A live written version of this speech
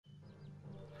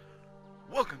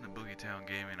Welcome to BoogieTown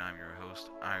Gaming. I'm your host,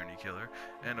 Irony Killer,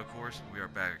 and of course, we are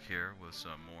back here with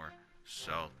some more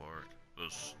South Park: The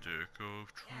Stick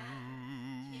of Truth.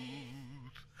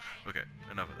 Okay,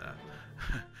 enough of that.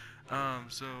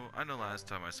 So I know last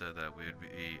time I said that we would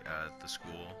be at the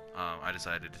school. I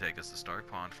decided to take us to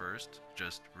Stark Pond first,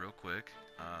 just real quick.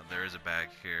 There is a bag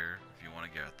here if you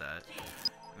want to get that,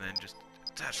 and then just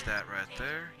attach that right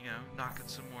there. You know, knocking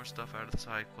some more stuff out of the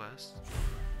side quest.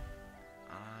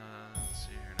 Let's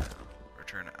see here now.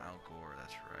 Return to Al Gore,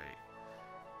 that's right.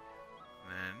 And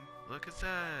then, look at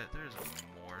that! There's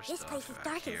more This stuff place is back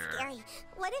dark here. and scary.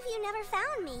 What if you never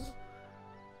found me?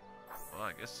 Well,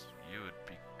 I guess you would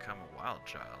become a wild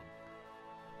child.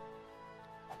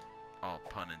 All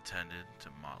pun intended to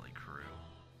Molly Crew.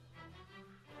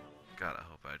 God, I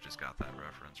hope I just got that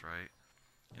reference right.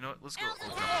 You know what? Let's go open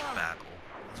up a battle.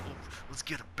 Let's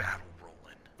get a battle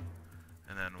rolling.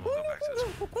 And then we'll go back to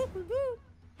this.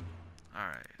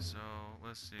 Alright, so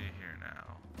let's see here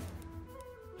now.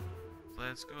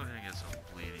 Let's go ahead and get some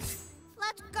bleeding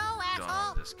Let's go, done asshole!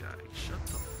 on this guy. Shut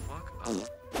the fuck up.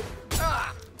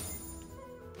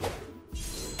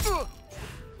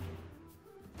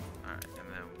 Alright, and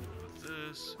then with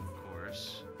this, of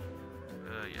course.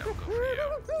 Yeah, we'll go for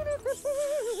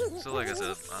you. So like I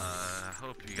said, I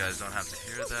hope you guys don't have to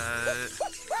hear that.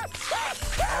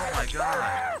 Oh my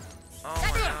god! Oh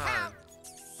my god!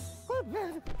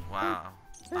 Wow.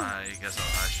 I guess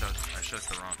I shook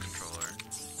the wrong controller.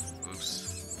 Oops.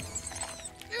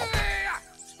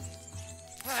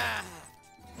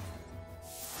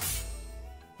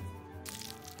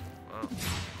 Well,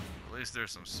 at least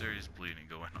there's some serious bleeding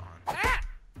going on.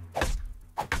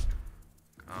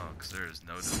 Oh, because there is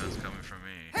no defense coming from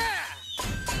me.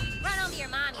 Run home to your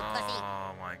mom, you pussy!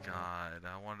 Oh my god,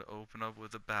 I wanted to open up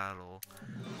with a battle,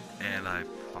 and I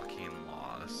fucking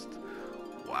lost.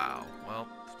 Wow, well,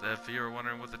 if you were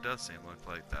wondering what the death scene looked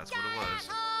like, that's what it was.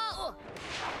 Oh,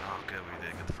 good, we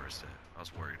did get the first hit. I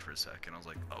was worried for a second. I was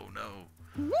like, oh no,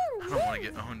 I don't want to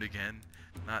get owned again.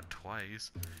 Not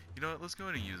twice. You know what, let's go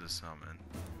ahead and use a summon.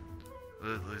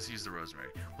 Let's use the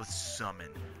Rosemary. Let's summon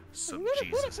some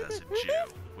Jesus as a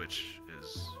Jew, which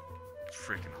is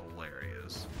freaking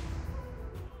hilarious.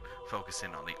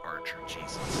 Focusing on the Archer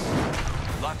Jesus.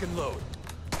 Lock and load.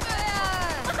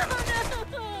 Yeah.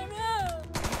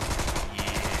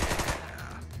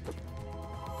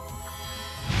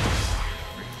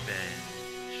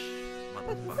 Revenge.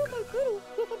 Motherfucker.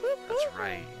 That's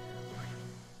right.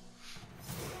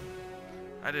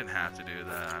 I didn't have to do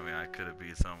that. I mean, I could have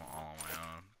beat some all on my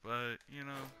own. But, you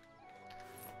know,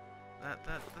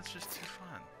 that's just too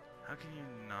fun. How can you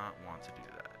not want to do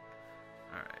that?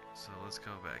 Alright, so let's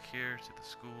go back here to the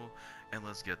school, and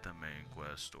let's get the main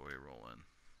quest story rolling.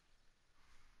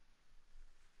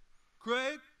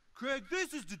 Craig,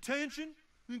 this is detention,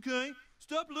 okay?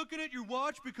 Stop looking at your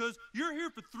watch because you're here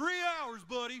for 3 hours,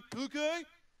 buddy, okay?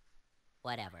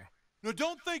 Whatever. Now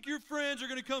don't think your friends are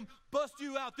gonna come bust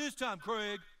you out this time,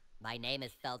 Craig. My name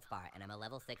is Feldspar, and I'm a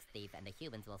level 6 thief, and the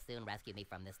humans will soon rescue me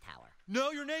from this tower.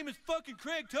 No, your name is fucking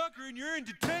Craig Tucker and you're in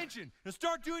detention. Now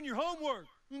start doing your homework.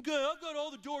 Okay, I've got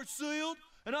all the doors sealed,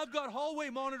 and I've got hallway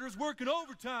monitors working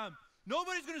overtime.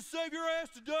 Nobody's gonna save your ass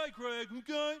today, Craig,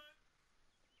 okay?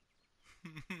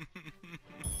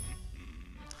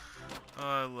 Oh,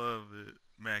 I love it.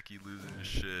 Mackie losing his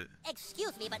shit.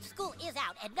 Excuse me, but school is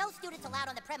out, and no students allowed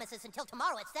on the premises until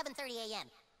tomorrow at 7:30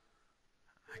 a.m.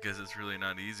 I guess it's really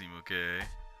not easy, okay?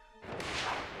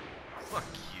 Fuck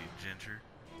you, Ginger.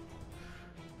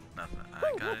 Nothing. I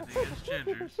ain't got anything against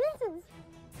gingers.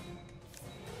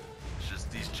 It's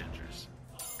just these gingers.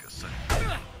 Go suck.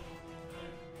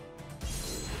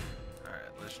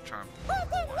 Alright, let's charm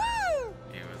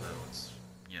even though it's,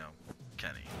 you know,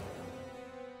 Kenny.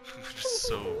 Just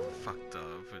so fucked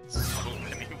up in so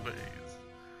many ways.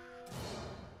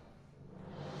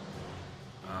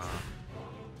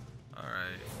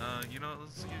 Alright, you know,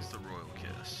 let's use the Royal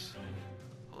Kiss.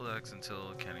 Hold X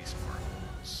until Kenny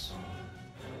sparkles.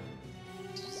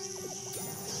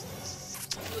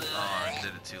 Oh, I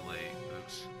did it too late.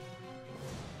 Oops.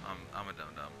 I'm a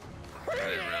dum-dum. I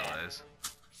didn't realize.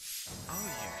 Oh,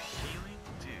 you healing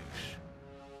douche.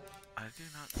 I do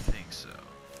not think so.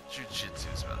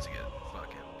 Jujitsu's about to get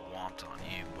fucking whomped on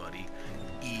you, buddy.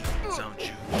 Eat some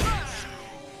jujitsu.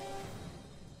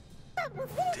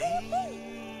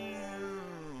 Damn.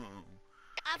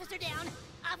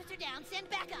 Officer down, send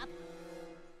backup.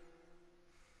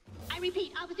 I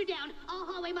repeat, officer down, all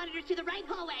hallway monitors to the right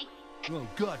hallway. Oh,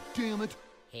 god damn it.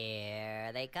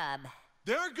 Here they come.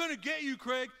 They're gonna get you,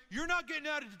 Craig. You're not getting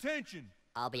out of detention.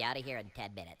 I'll be out of here in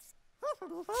 10 minutes.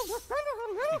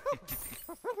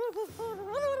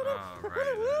 Alright.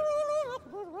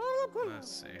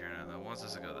 wants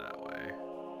us to go that way.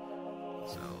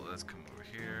 So let's come over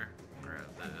here, grab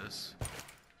this,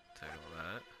 take all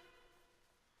that.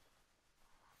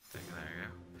 There you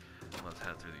go. Let's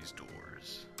head through these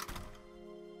doors.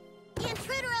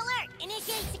 Intruder alert!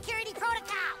 Initiate security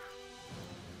protocol!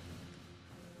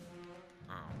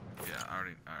 Oh, yeah, I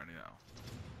already know.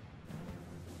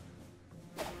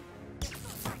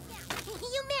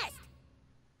 You missed!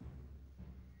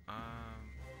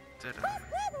 Did I?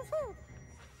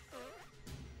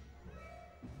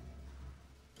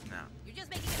 No. You're just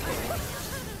making it hard right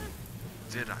now.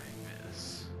 Did I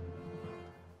miss?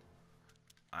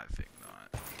 I think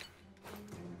not.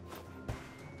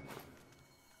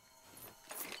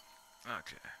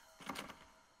 Okay.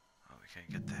 Oh, we can't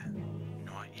get that.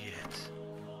 Not yet.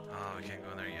 Oh, we can't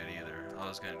go in there yet either. I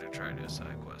was gonna try to do a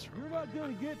side quest real You're quick, not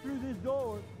gonna get through this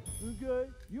door, okay?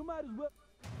 You might as well.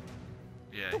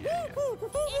 Yeah. Intruder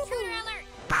alert!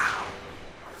 Bow!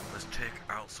 Let's take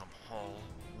out some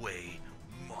hallway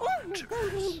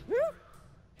monitors.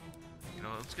 You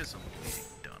know, let's get some bleeding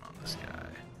done on this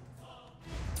guy.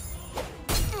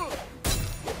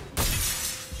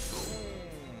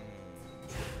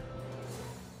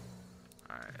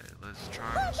 Alright, let's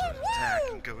try to attack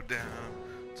and go down.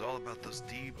 It's all about those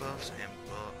debuffs and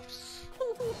buffs.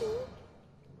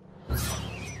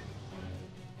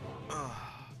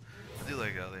 I do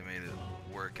like how they made it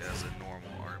work as a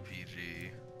normal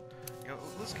RPG. You know,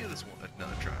 let's give this one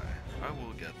another try. I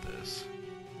will get this.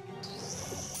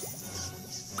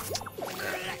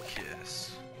 Epic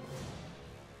kiss.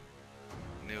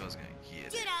 Knew I was gonna get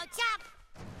it. Judo chop!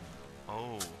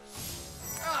 Oh.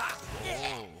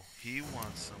 Oh, he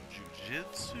wants some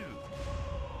jujitsu.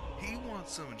 He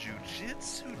wants some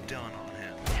jujitsu done on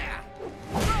him.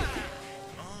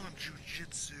 Oh,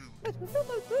 jujitsu.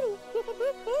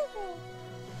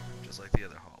 Just like the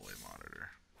other hallway monitor.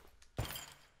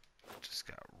 Just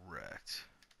got wrecked.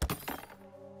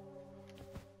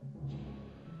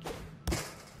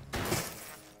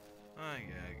 Oh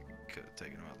yeah, I could have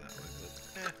taken him out that way,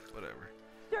 but whatever.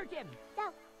 Search him!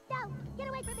 No, no! Get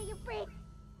away from me, you freak!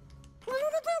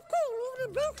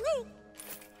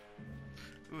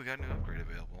 Ooh, we got a new upgrade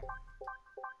available.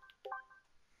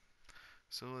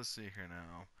 So let's see here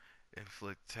now.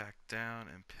 Inflict attack down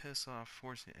and piss off,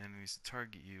 forcing enemies to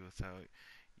target you without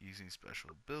using special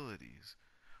abilities.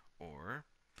 Or,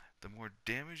 the more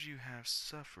damage you have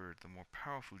suffered, the more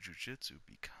powerful jujitsu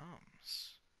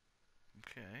becomes.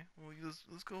 Okay, well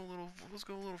let's go a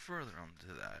little further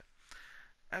onto that.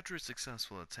 After a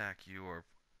successful attack, you are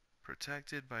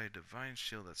protected by a divine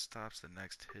shield that stops the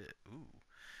next hit. Ooh.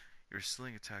 Your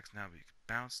sling attacks now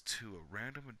bounce to a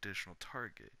random additional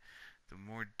target. The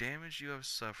more damage you have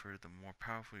suffered, the more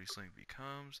powerful your sling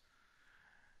becomes.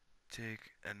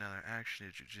 Take another action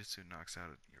if Jujutsu knocks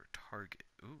out your target.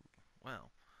 Ooh,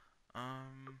 well.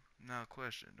 Now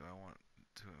question, do I want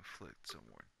to inflict some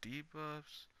more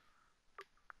debuffs?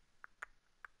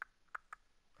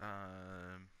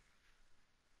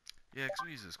 Yeah, because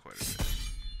we use this quite a bit.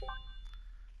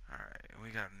 Alright, we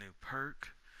got a new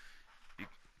perk.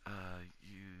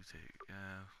 You take,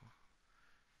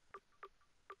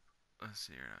 let's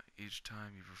see here now. Each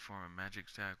time you perform a magic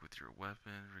attack with your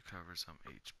weapon, recover some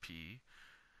HP.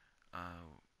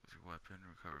 With your weapon,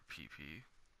 recover PP.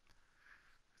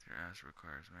 With your ass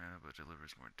requires mana, but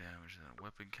delivers more damage than a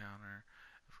weapon counter.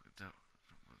 With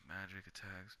magic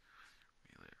attacks,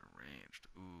 melee or ranged.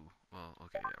 Ooh, well,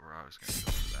 okay, yeah, we're always gonna go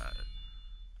for that.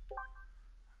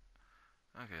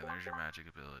 Okay, there's your magic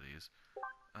abilities.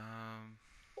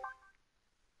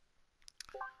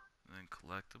 Then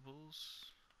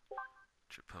collectibles.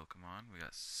 Your Pokemon. We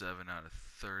got 7 out of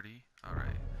 30.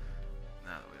 Alright.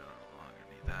 Now that we no longer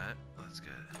need that, let's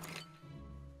get it.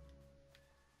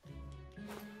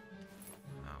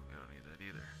 Oh, we don't need that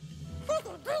either.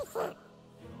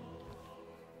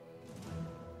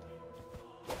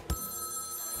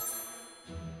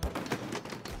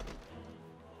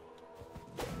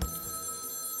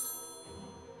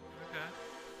 Okay.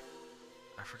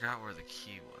 I forgot where the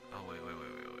key was. Oh, wait.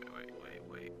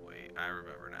 I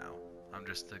remember now. I'm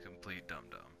just a complete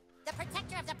dum-dum. The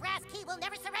protector of the brass key will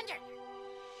never surrender!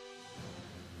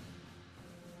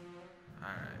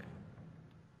 Alright.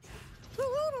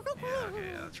 Yeah, okay,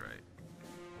 yeah, that's right.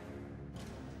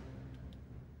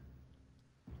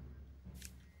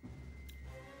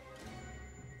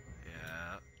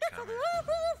 Yeah, come here.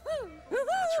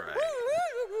 That's right.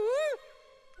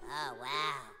 Oh,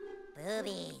 wow.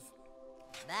 Boobies.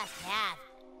 Must have.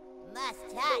 Must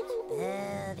touch.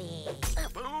 Boobies.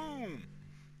 Boom!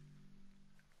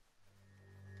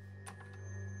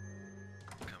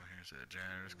 Come here to the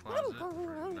janitor's closet for no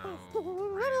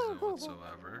reason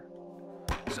whatsoever.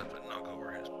 Except to knock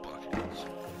over his buckets.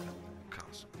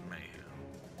 Cause some mayhem.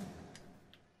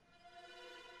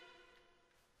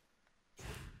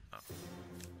 Oh.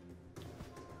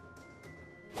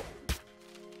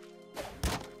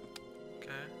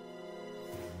 Okay.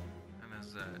 And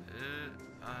is that it?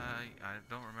 I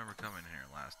don't remember coming here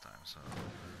last time, so.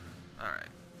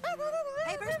 Alright.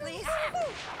 Papers, please.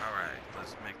 Alright,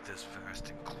 let's make this fast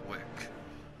and quick.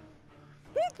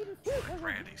 Like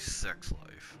Randy's sex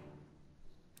life.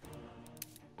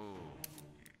 Ooh,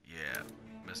 yeah,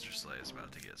 Mr. Slay is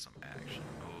about to get some action.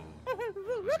 Ooh,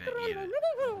 who's gonna eat it?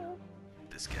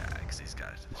 This guy, because he's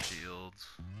got shields.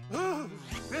 Ooh,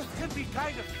 this could be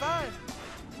kind of fun.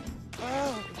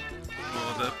 Oh,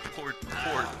 that poor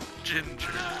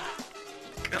Ginger.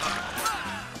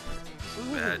 God.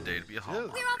 Bad day to be a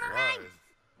hallmark. We're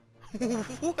overrun!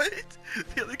 What?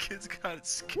 The other kids got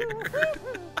scared.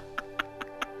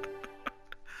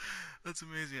 That's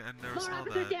amazing. I never More saw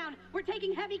officers that. down. We're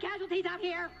taking heavy casualties out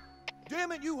here.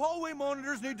 damn it, you hallway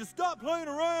monitors need to stop playing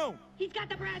around. He's got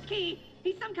the brass key.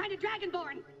 He's some kind of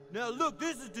dragonborn. Now look,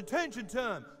 this is detention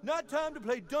time, not time to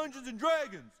play Dungeons and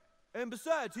Dragons. And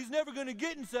besides, he's never gonna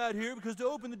get inside here because to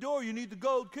open the door you need the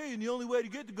gold key, and the only way to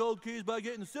get the gold key is by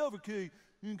getting the silver key.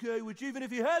 Okay, which even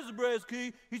if he has the brass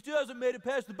key, he still hasn't made it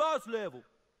past the boss level.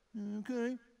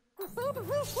 Okay.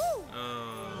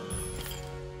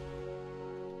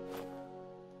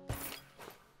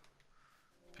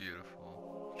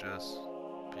 Beautiful. Just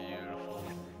beautiful.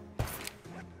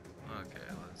 Okay,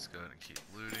 let's go ahead and keep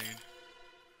looting.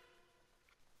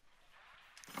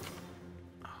 Oh,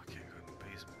 I can't go in the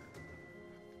basement.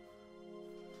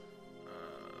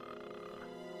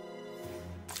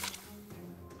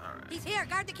 Alright. He's here.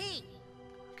 Guard the key.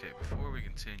 Okay, before we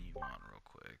continue on real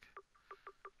quick.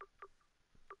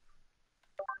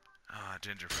 Ah,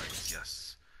 ginger fries,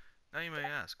 yes. Now you may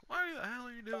ask, why the hell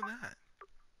are you doing that?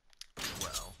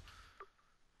 Well,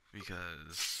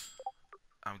 because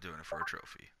I'm doing it for a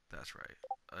trophy. That's right,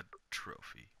 a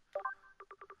trophy.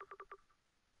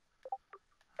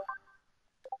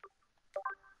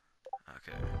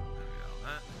 Okay, there we go.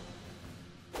 That.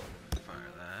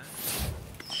 Fire that.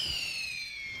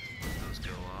 Those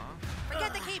go off.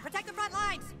 Forget the key. Protect the front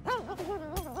lines.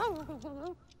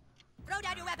 Throw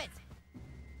down your weapons.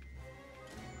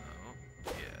 Oh,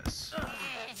 yes. I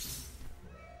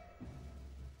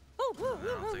don't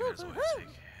think there's a way to take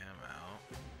him out.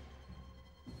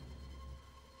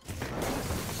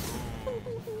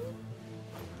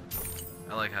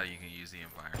 I like how you can use the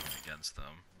environment against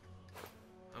them.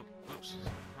 Oh, oops.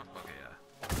 Oh, okay, yeah.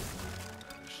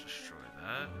 Just destroy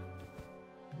that.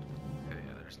 Okay,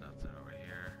 yeah, there's nothing over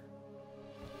here.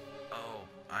 Oh,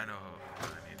 I know what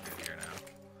I need to do here now.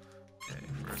 Okay,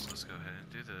 first let's go ahead and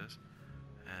do this.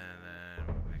 And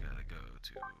then we gotta go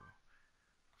to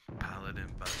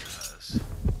Paladin Butterhouse.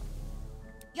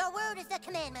 Your word is the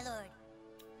command, my lord.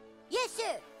 Yes,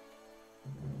 sir.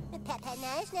 Pat,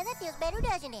 nice. Now that feels better,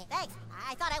 doesn't it? Thanks.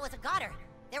 I thought I was a goddard.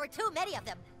 There were too many of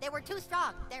them. They were too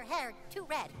strong. Their hair too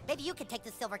red. Maybe you can take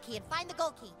the silver key and find the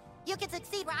gold key. You can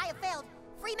succeed where I have failed.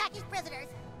 Free Mackey's prisoners.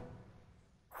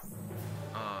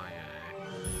 Oh,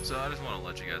 yay. So I just want to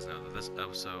let you guys know that this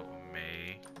episode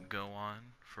may go on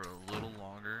for a little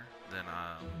longer than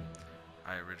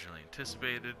I originally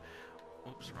anticipated.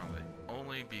 Oops, wrong way.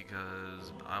 Only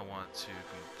because I want to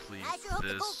complete I sure hope the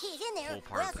gold this key is in there, whole or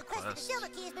part else of the the quest for the quest. silver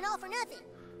key has been all for nothing.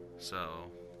 So,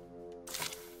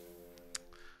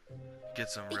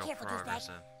 get some Be real careful, progress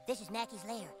Douchebag. in. This is Mackey's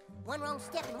lair. One wrong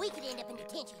step and we could end up in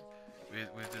detention.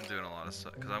 We've been doing a lot of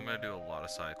side, because I'm going to do a lot of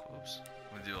side quests.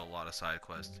 I'm going to do a lot of side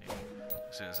questing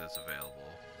as soon as it's available.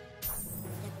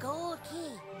 The gold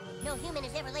key. No human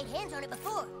has ever laid hands on it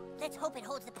before. Let's hope it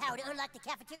holds the power to unlock the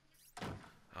cafeteria.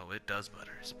 Oh, it does,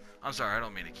 Butters. I'm sorry, I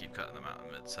don't mean to keep cutting them out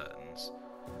in mid-sentence.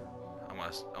 I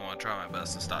want to try my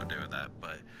best to stop doing that,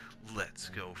 but let's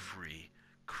go free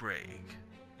Craig,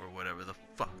 or whatever the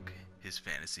fuck his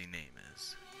fantasy name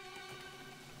is.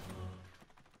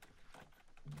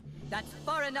 That's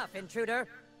far enough, intruder.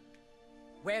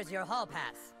 Where's your hall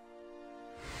pass?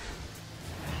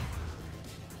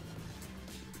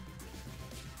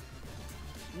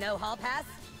 No hall pass?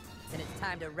 Then it's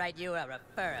time to write you a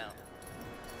referral.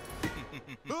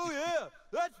 Oh yeah,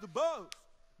 that's the boss.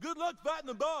 Good luck fighting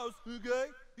the boss, okay?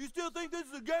 You still think this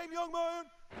is a game, young man?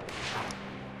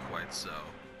 Quite so.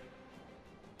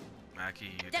 Mackie,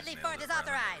 you Deadly just nailed force it is right on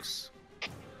the authorized.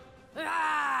 nose.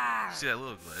 Ah! See that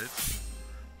little glitch?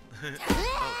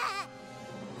 Oh.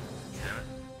 Damn it.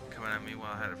 Coming at me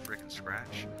while I had a freaking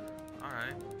scratch.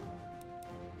 Alright.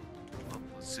 Well,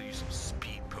 let's see some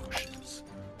speed potions.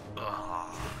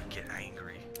 Ugh, get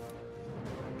angry.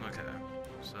 Okay.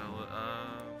 So,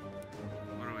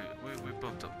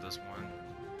 this one.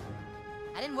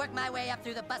 I didn't work my way up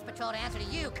through the bus patrol to answer to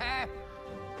you, Kerr.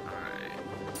 Alright.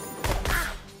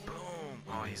 Boom!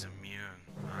 Oh, he's immune.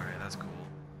 Alright, that's cool.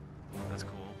 That's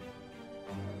cool.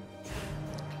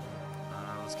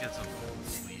 Let's get some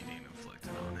bleeding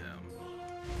inflicted on him.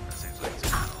 That seems like it's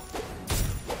gonna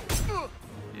help.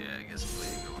 Yeah, get some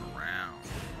bleeding going around.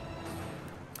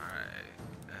 Alright,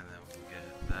 and then we'll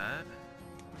get that.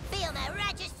 Feel my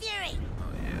righteous fury!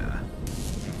 Oh, yeah.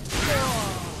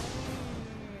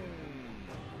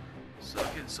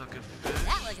 Suck it, fish.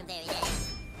 That wasn't very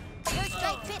nice. You're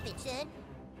straight tripping, son.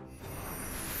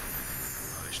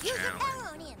 Oh, he's Use the channeling. power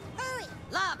on him. Hurry!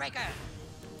 Lawbreaker!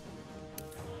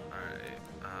 Alright,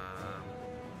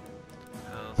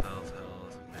 health,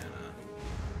 mana.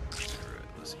 Screw it,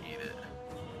 let's eat it.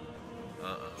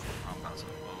 Uh-oh, I'm about to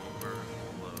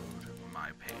overload my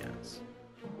pants.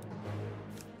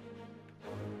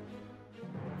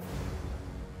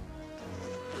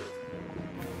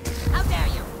 How dare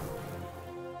you!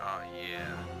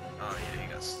 Oh yeah,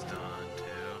 he got stunned too.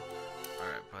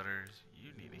 Alright, Butters,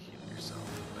 you need to heal yourself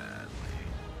badly.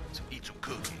 So eat some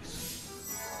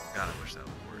cookies. God, I wish that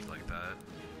would work like that.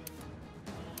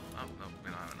 Oh, no, we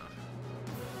don't have enough.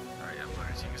 Alright, yeah,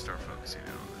 Butters, you can start focusing in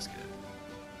on this kid.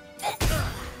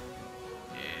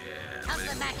 Yeah. Counselor way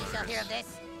to go, Mackey shall hear of Butters.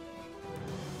 this.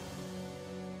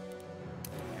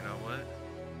 You know what?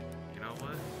 You know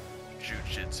what?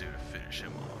 Jiu-jitsu to finish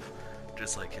him off.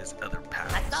 Just like his other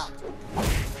pals. Assault!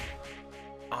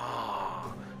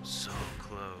 Oh, so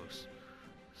close.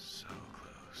 So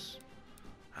close.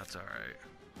 That's alright.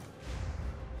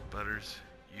 Butters,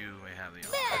 you may have the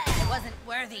honor. It wasn't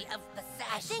worthy of the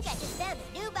I sash. think I just found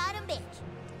a new bottom bench.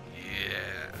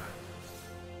 Yeah.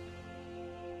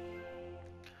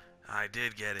 I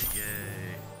did get it,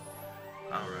 yay.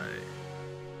 Alright.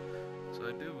 So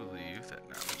I do believe that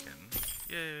now we can,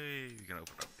 yay, we can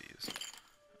open up these.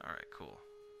 Alright, cool.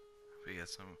 We got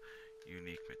some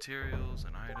unique materials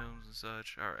and items and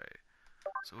such. Alright.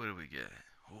 So what do we get?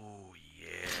 Oh,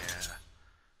 yeah.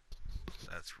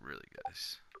 That's really good.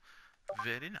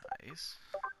 Very nice.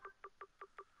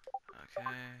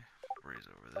 Okay. Breeze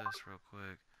over this real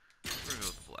quick. We're gonna go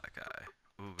with the black eye.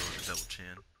 Ooh, go with the double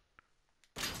chin.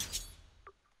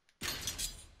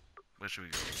 What should we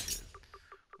go with,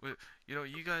 kid? You know,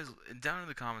 you guys, down in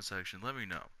the comment section, let me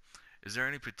know. Is there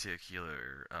any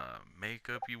particular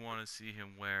makeup you want to see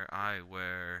him wear,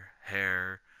 eyewear,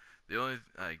 hair? The only,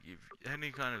 like, if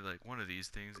any kind of, like, one of these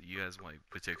things that you guys, like,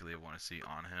 particularly want to see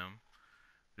on him,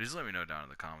 just let me know down in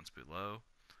the comments below,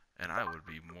 and I would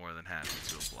be more than happy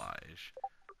to oblige.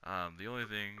 The only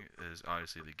thing is,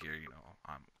 obviously, the gear, you know,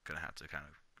 I'm going to have to kind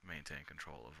of maintain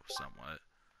control of somewhat.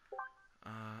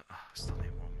 Still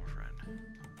need one more friend.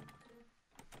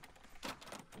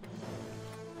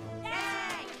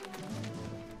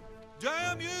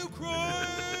 Damn you,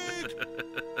 Craig!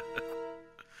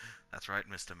 That's right,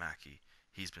 Mr. Mackey.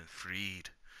 He's been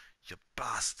freed. You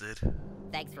bastard.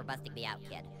 Thanks for busting me out,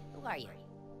 kid. Who are you?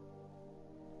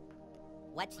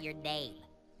 What's your name?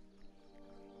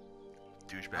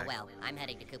 Douchebag. Oh well, I'm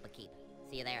heading to Koopa Keep.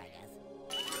 See you there, I guess.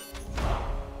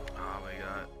 Oh, we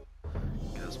got.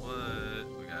 Guess what?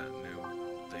 We got a new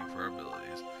thing for our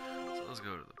abilities. So let's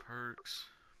go to the perks.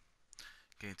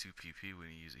 Gain 2 PP when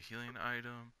you use a healing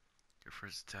item. Your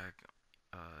first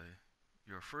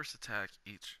attack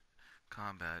each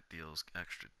combat deals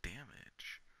extra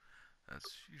damage.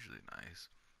 That's usually nice.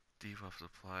 Debuffs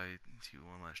applied to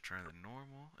one less turn than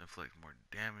normal. Inflict more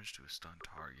damage to a stunned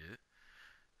target.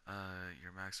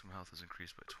 Your maximum health is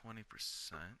increased by 20%.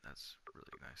 That's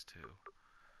really nice too.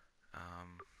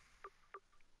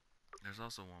 There's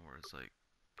also one where it's like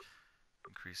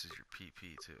increases your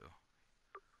PP too.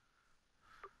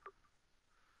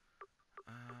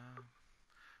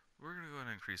 We're gonna go ahead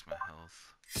and increase my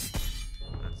health.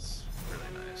 That's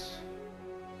really nice.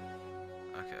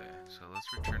 Okay, so let's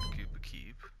return to Koopa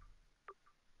Keep.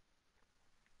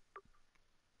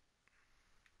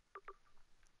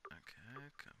 Okay,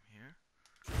 come here.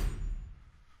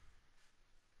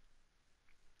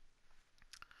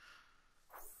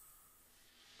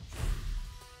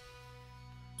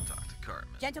 Talk to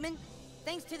Cartman. Gentlemen,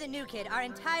 thanks to the new kid, our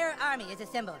entire army is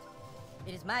assembled.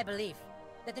 It is my belief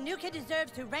that the new kid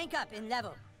deserves to rank up in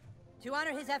level. To honor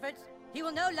his efforts, he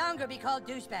will no longer be called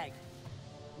Douchebag.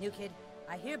 New kid,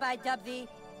 I hereby dub thee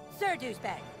Sir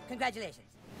Douchebag. Congratulations.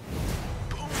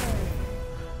 Boom!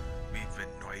 We've been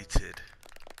knighted.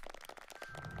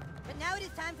 But now it is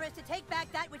time for us to take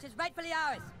back that which is rightfully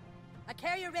ours. A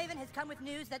carrier raven has come with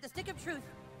news that the Stick of Truth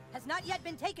has not yet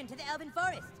been taken to the Elven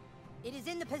Forest. It is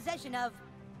in the possession of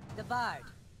the Bard.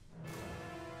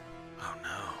 Oh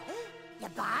no. The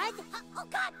bard? Oh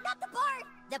god, not the bard!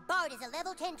 The bard is a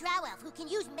level 10 drow elf who can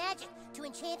use magic to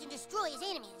enchant and destroy his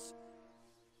enemies.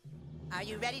 Are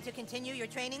you ready to continue your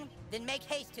training? Then make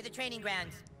haste to the training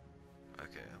grounds.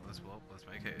 Okay, let's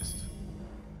make haste.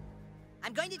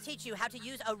 I'm going to teach you how to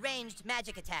use a ranged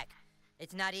magic attack.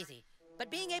 It's not easy,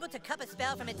 but being able to cup a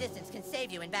spell from a distance can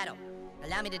save you in battle.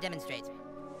 Allow me to demonstrate.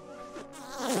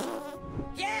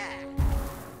 Yeah!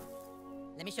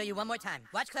 Let me show you one more time.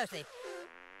 Watch closely.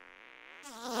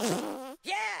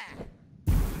 Yeah!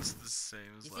 It's the same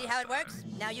as You see how it works?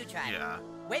 Now you try. Yeah.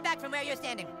 Way back from where you're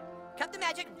standing. Cup the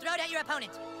magic and throw it at your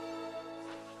opponent.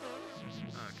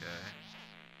 Okay.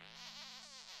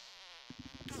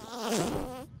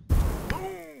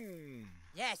 Boom!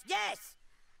 Yes, yes!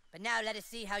 But now let us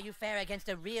see how you fare against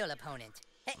a real opponent.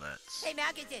 Hey, Let's. hey,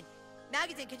 Malkinson!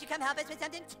 Malkinson, could you come help us with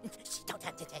something? Shh, don't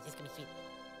touch it, just give me sweet.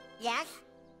 Yes?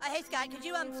 Hey, Scott, could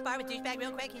you, spar with Douchebag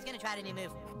real quick? He's gonna try a new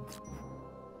move.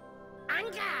 On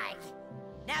guard!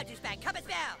 Now, Douchebag, cup a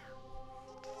spell!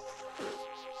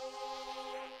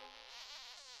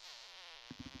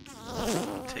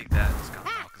 Take that, Scott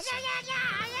Ah, Malkinson.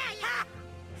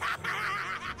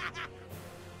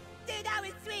 Dude, that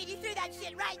was sweet! You threw that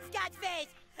shit right in Scott's face!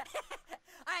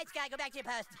 Alright, Scott, go back to your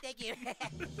post. Thank you.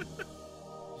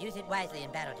 Use it wisely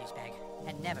in battle, Douchebag,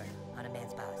 and never on a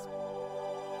man's boss.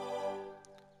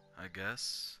 I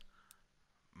guess.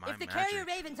 If the carrier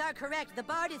ravens are correct, the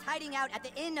bard is hiding out at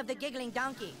the Inn of the Giggling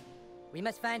Donkey. We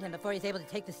must find him before he's able to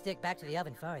take the stick back to the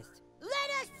Elven Forest. Let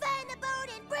us find the bard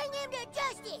and bring him to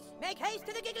justice! Make haste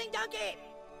to the Giggling Donkey!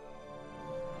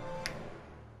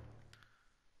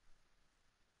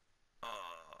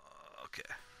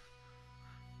 Okay.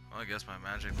 Well, I guess my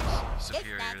magic was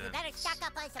superior Douchebag, to you better stock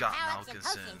up on some Scott power-ups and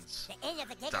potions. Malkinson's The Inn of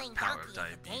the Giggling power Donkey of is a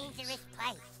diabetes. dangerous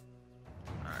place.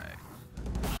 Alright.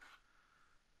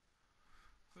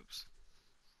 Oops.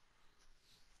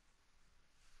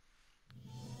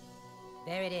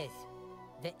 There it is.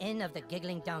 The Inn of the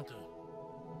Giggling Donkey.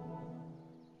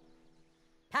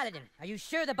 Paladin, are you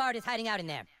sure the bard is hiding out in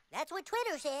there? That's what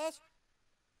Twitter says.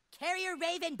 Carrier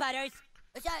Raven, Butters!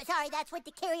 Sorry, that's what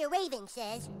the carrier raven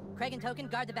says. Craig and Token,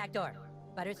 guard the back door.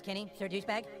 Butters, Kenny, Sir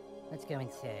Douchebag, let's go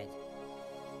inside.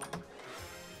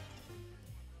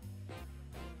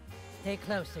 Stay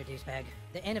close, Sir Douchebag.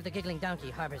 The Inn of the Giggling Donkey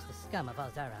harbors the scum of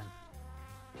Alzaron.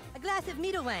 A glass of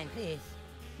meadle wine, please.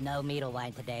 No meadle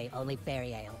wine today, only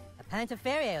fairy ale. A pint of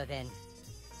fairy ale, then.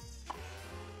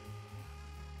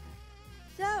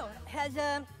 So, has,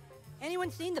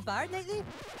 anyone seen the bard lately?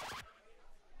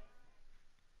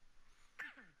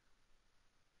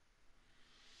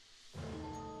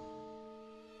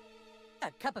 A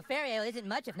cup of fairy ale isn't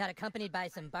much if not accompanied by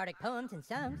some bardic poems and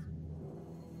songs.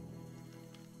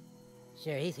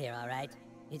 Sure, he's here, all right.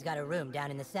 He's got a room down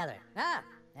in the cellar. Ah,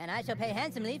 and I shall pay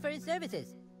handsomely for his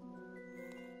services.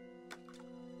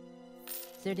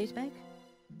 Sir Douchebag?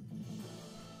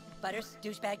 Butters,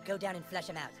 Douchebag, go down and flush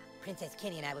him out. Princess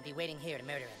Kenny and I will be waiting here to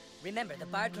murder him. Remember, the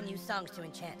bard can use songs to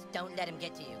enchant. Don't let him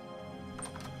get to you.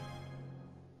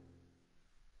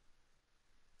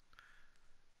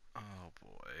 Oh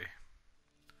boy.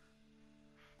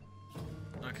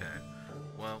 Okay.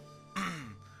 Well,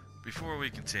 before we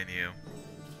continue,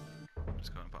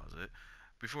 just go and pause it.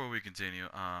 Before we continue,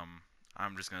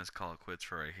 I'm just gonna call it quits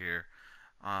for right here.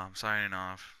 Signing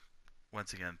off.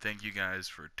 Once again, thank you guys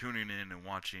for tuning in and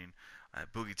watching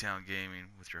at BoogieTown Gaming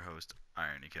with your host,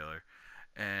 Irony Killer.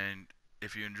 And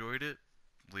if you enjoyed it,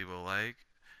 leave a like.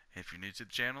 If you're new to the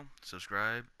channel,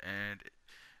 subscribe and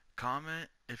comment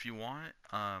if you want.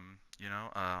 I'm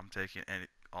taking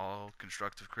all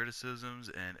constructive criticisms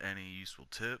and any useful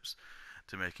tips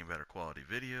to making better quality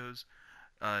videos.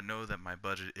 Know that my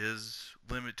budget is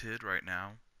limited right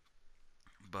now,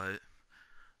 but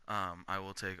I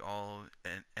will take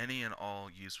any and all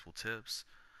useful tips,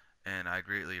 and I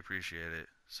greatly appreciate it.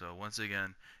 So once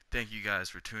again, thank you guys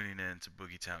for tuning in to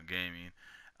BoogieTown Gaming.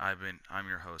 I'm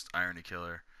your host, Irony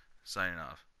Killer, signing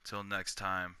off. Till next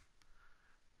time,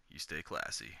 you stay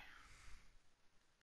classy.